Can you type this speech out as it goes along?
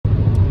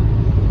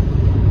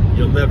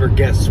never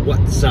guess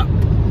what's up.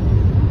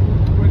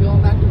 We're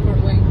going back to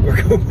Fort Wayne.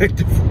 We're going back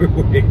to Fort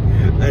Wayne.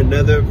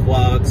 Another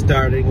vlog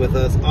starting with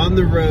us on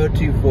the road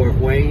to Fort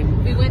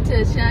Wayne. We went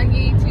to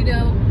Shaggy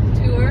Tudo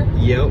tour.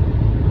 Yep.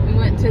 We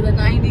went to the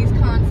 90s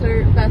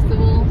concert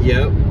festival.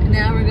 Yep. And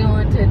now we're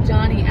going to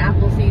Johnny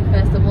Appleseed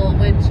Festival,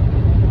 which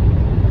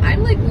I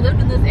like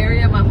lived in this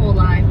area my whole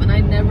life, and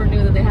I never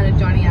knew that they had a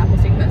Johnny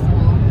Appleseed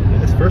Festival.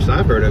 It's the first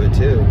I've heard of it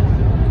too.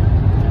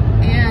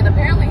 And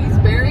apparently he's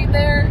buried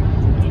there.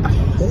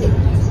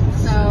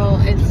 So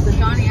it's the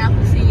Johnny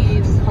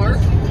Appleseed Park,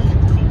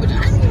 which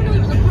I didn't even know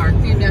there was a park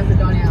named after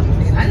Johnny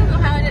Appleseed. I don't know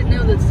how I didn't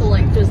know that till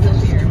like just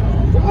this year.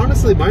 Well,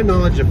 honestly, my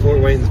knowledge of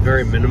Fort Wayne is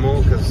very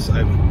minimal because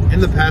I've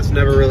in the past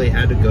never really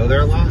had to go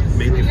there a lot,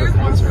 mainly for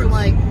concerts. You're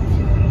like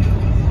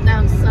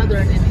down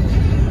southern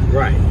Indiana.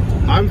 Right.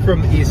 I'm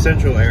from the East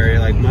Central area,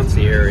 like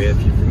Muncie area, if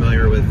you're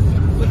familiar with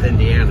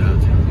Indiana.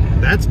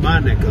 That's my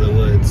neck of the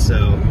woods,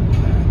 so.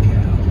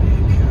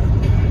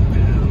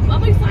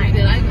 I'm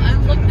excited. I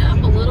looked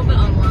up a little bit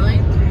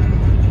online.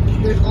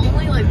 There's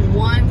only like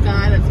one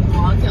guy that's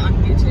vlogged it on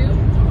YouTube.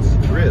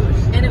 Really?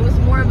 And it was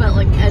more about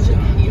like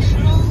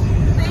educational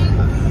thing.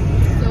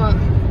 So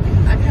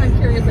I'm kind of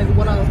curious like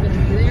what I was going to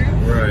do there.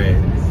 Right.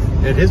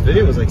 And his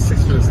video was like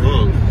 6 minutes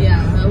long.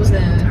 Yeah, that was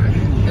it.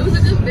 It was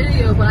a good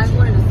video, but I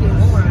wanted to see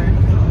more.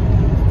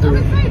 So I'm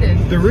excited.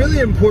 The really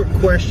important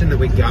question that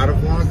we gotta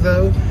vlog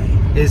though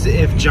is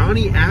if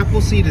Johnny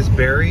Appleseed is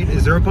buried,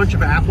 is there a bunch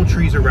of apple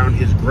trees around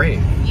his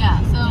grave? Yeah,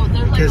 so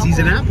there's like because he's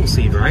an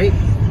Appleseed, right?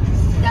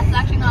 That's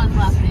actually not his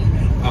last name.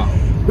 Oh.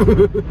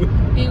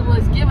 He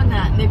was given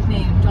that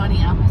nickname, Johnny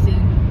Appleseed.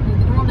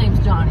 His real name's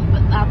Johnny,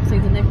 but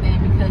Appleseed's a nickname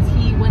because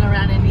he went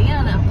around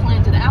Indiana and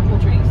planted apple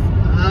trees.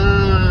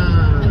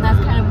 And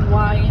that's kind of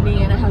why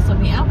Indiana has so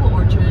many apple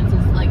orchards.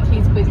 Is like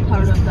he's a big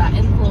part of that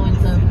influence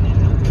of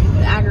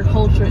the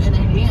agriculture in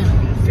Indiana.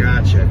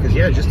 Gotcha. Because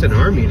yeah, just in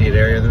our immediate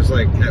area, there's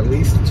like at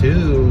least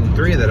 2,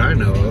 3 that I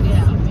know of.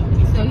 Yeah.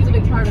 So he's a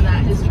big part of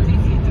that history.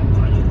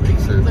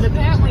 Makes sense. But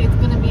apparently it's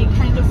going to be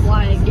kind of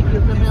like, if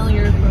you're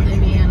familiar from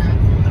Indiana,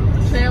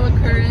 Trail of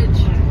Courage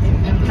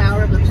and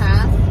Power of the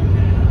Past.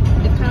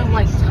 It's kind of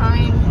like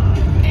time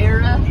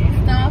era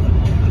stuff.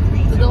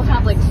 So they'll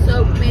have like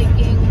soap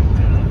making.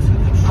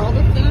 All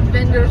the food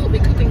vendors will be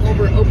cooking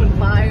over open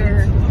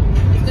fire.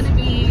 It's going to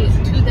be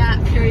to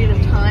that period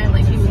of time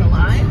like he was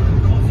alive.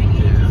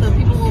 So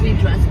people will be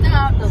dressed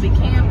up, they'll be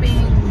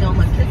camping, no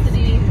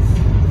electricity.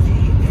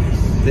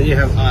 Then you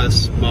have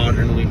us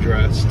modernly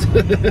dressed.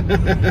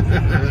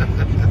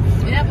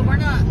 Yeah, but we're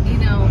not, you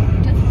know,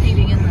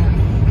 participating in the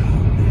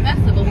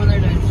festival when they're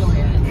doing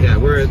affiliated. Yeah,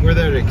 we're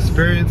there to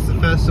experience the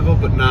festival,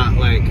 but not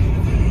like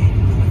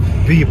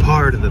be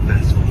part of the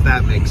festival, if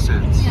that makes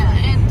sense. Yeah,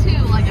 and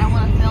too, like I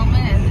want to film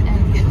it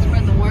and get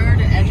spread the word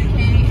and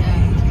educate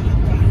and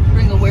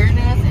bring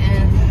awareness,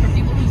 and for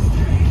people who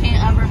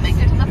can't ever make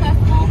it to the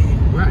festival,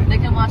 right, they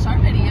can watch our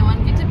video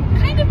and get to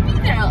kind of be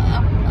there in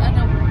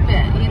a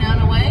bit, you know, in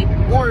a way.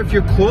 Or if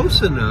you're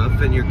close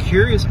enough and you're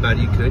curious about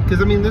it, you could.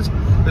 Because I mean, there's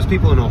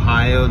people in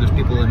Ohio and there's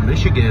people in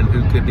Michigan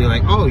who could be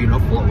like, oh, you know,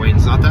 Fort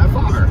Wayne's not that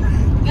far.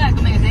 Yeah, I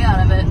can make a day out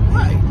of it.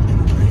 Right.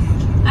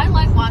 I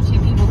like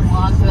watching people's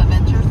vlogs of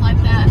adventures like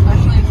that,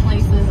 especially in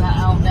places that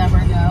I'll never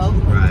go.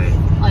 Right.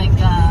 Like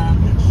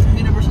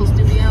Universal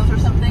Studios or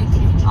something.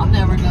 I'll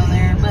never go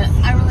there, but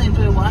I really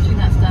enjoy watching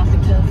that stuff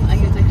because I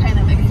get to kind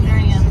of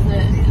experience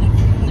it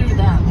through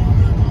them.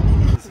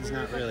 This is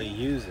not really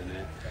using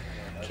it.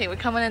 Okay, we're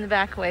coming in the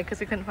back way because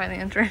we couldn't find the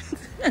entrance.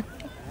 I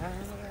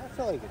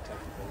feel like it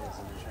technically is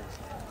an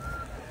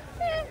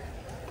entrance.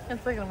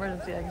 It's like an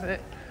emergency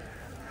exit.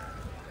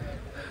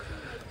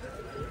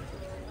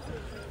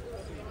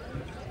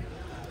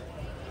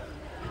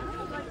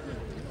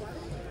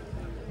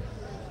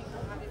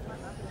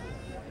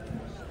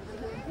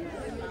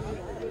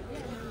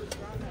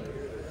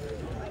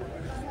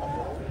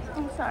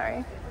 I'm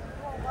sorry.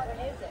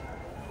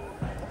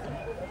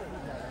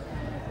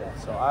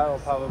 So I will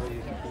probably be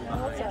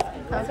behind.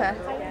 Okay.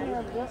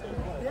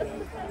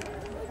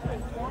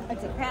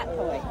 It's a cat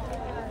toy.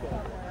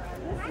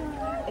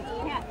 It's a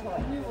cat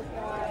toy.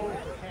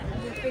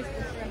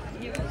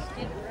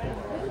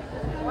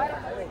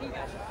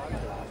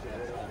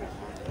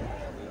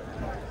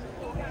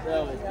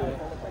 That was good.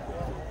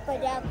 But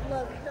Dad,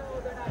 look.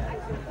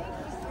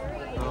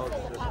 I'll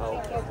just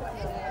help.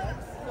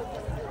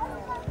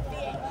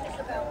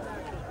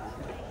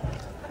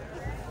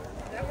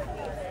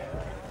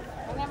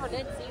 I never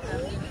did see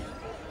them.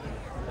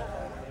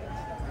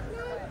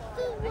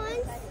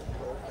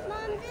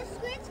 Mom, this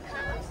switch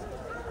costs.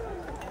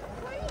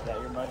 You got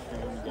your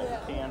mushroom, you got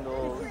your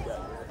candles, you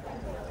got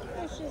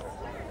It's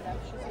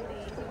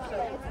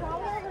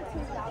probably over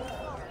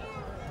 $2,000.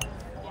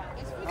 Yeah,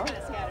 this food's kind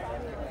of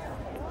scattered.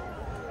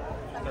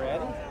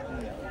 ready?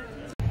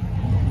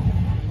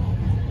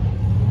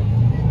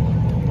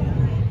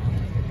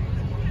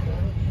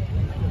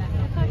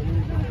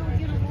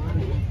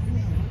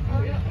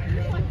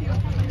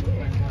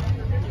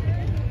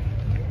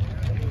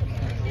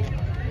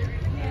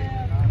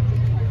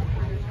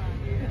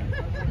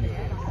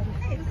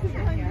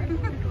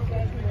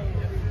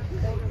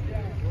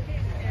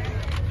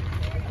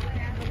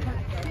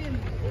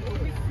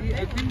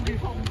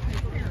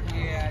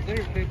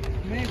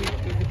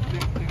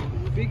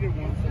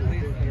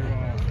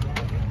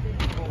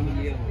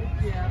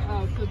 Yeah,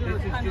 oh, so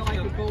this is kind of like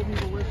a golden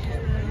delicious.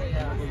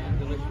 Yeah.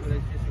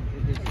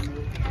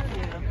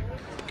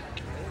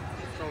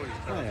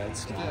 Oh yeah,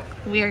 it's not.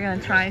 We are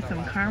gonna try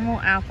some caramel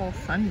apple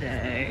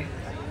sundae.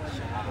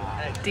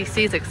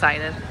 DC's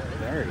excited.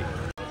 Very.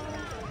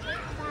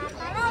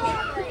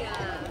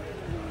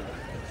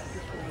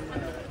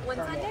 One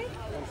sundae?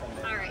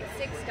 All right,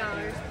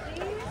 $6,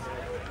 please.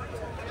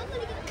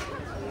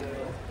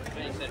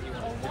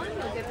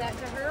 We'll give that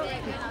to her.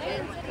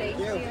 Thank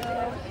you.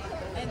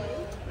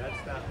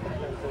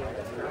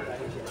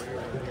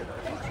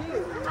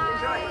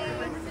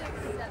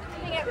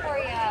 Hang it for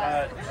you.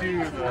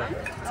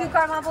 Two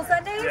caramel apple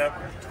sundaes?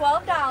 Yep.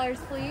 $12,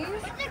 please.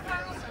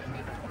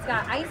 It's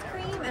got ice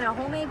cream and a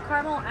homemade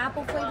caramel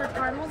apple flavored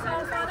caramel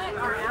sauce on it,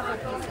 or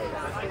apple pieces.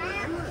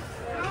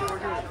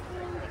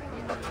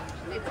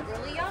 It's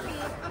really yummy. I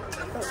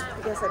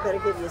guess I better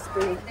give you a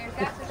spoon. There's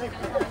that for you.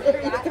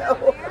 There you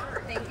go.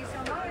 Thank you so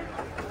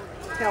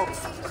much. Helps.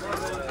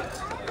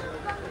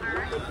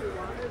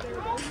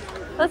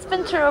 Let's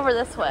venture over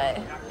this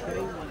way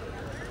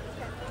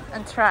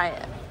and try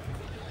it.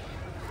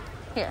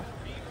 Here.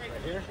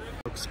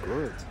 Looks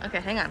good. Okay,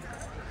 hang on.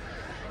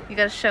 You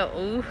gotta show.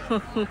 Ooh.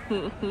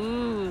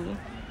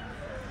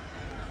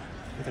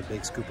 With a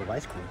big scoop of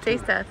ice cream. Too.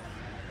 Taste that. Oh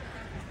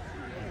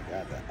my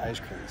god, that ice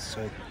cream is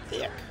so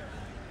thick.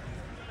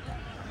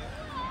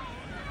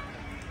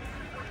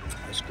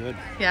 That's good.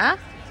 Yeah?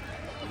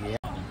 Yeah.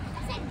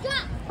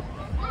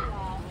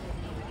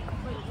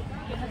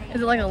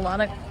 Is it like a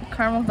lot of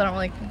caramel? I don't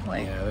really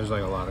like. Yeah, there's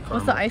like a lot of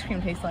caramel. What's the ice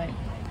cream taste like?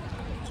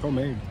 It's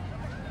homemade.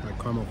 Like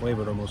caramel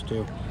flavored almost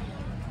too.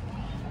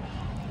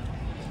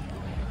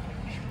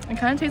 It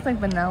kind of tastes like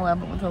vanilla,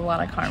 but with a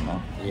lot of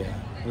caramel. Yeah,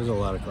 there's a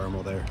lot of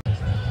caramel there.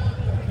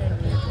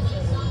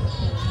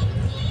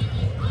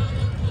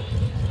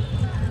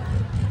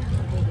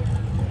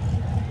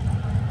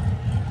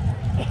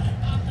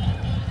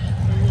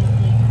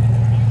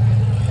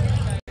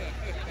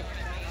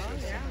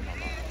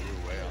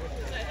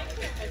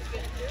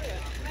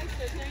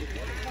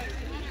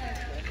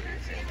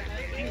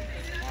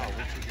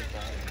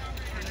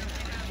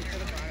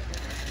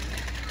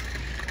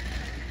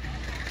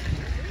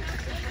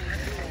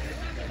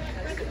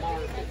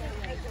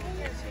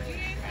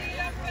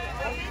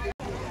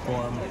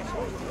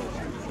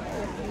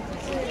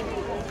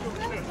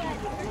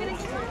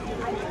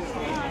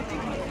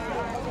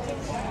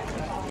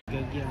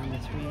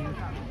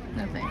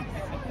 No thanks.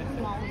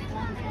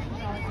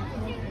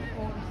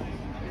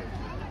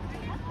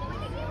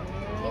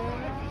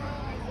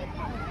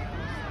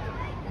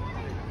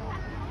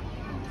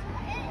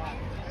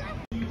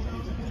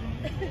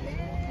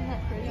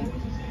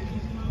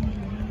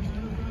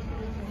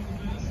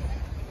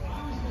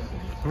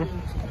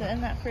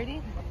 Isn't that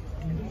pretty?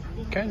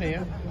 Kinda,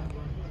 yeah.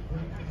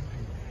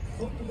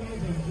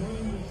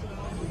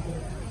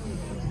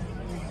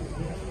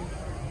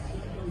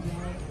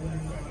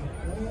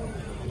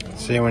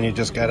 See when you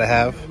just gotta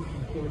have?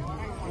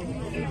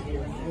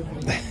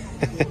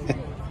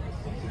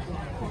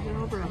 They're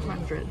over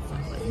 100. So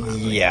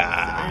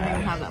Yeah. I don't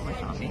even have that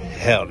much on me.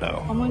 Hell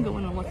no. I'm gonna go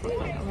in and look real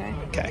quick, okay?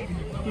 Okay.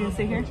 You gonna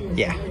sit here?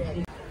 Yeah.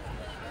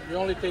 You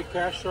only take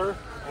cash, sir?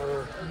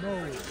 Or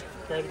no?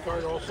 Credit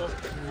card also?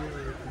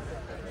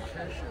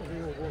 Cash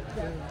available,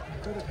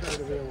 credit card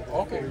available.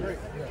 Okay, great.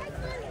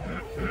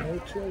 No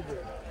children.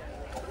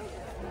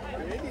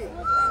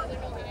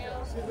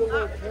 See the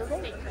little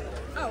turtle?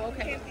 Oh,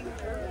 okay.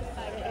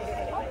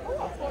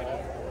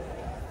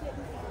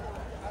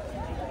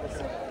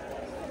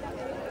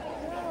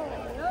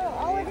 No,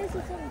 all it is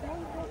some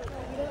bang pepper.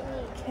 You don't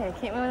need. Okay,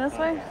 can't move this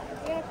way?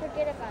 You're gonna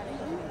forget about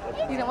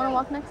it. You don't want to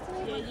walk next to me?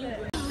 Yeah,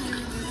 you.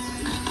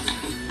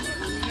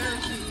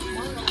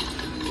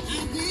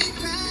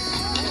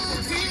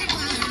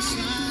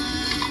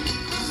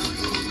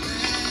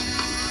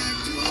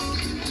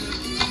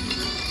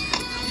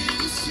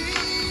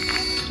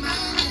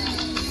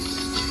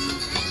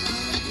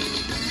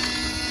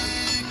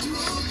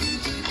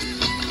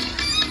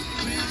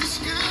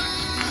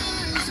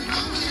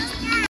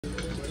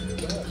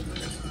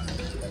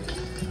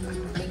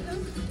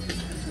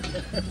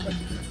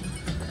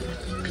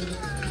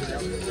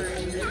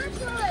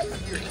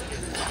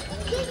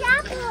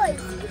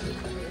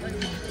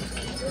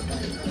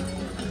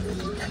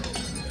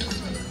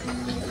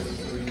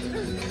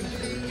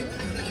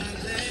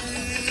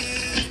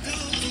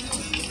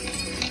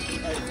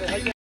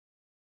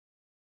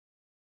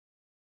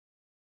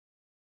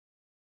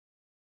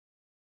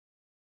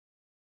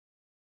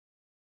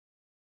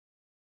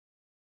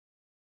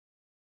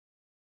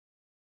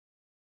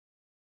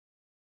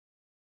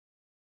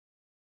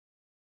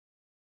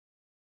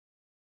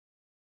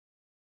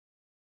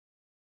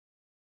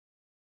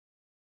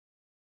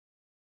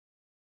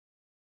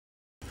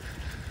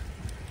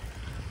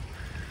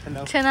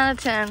 No. 10 out of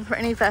 10 for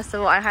any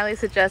festival. I highly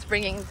suggest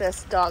bringing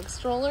this dog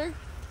stroller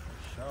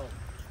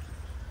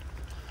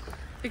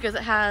because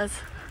it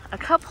has a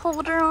cup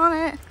holder on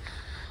it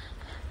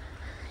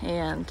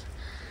and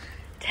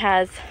it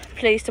has a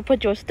place to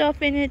put your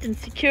stuff in it and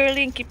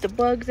securely and keep the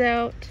bugs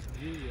out.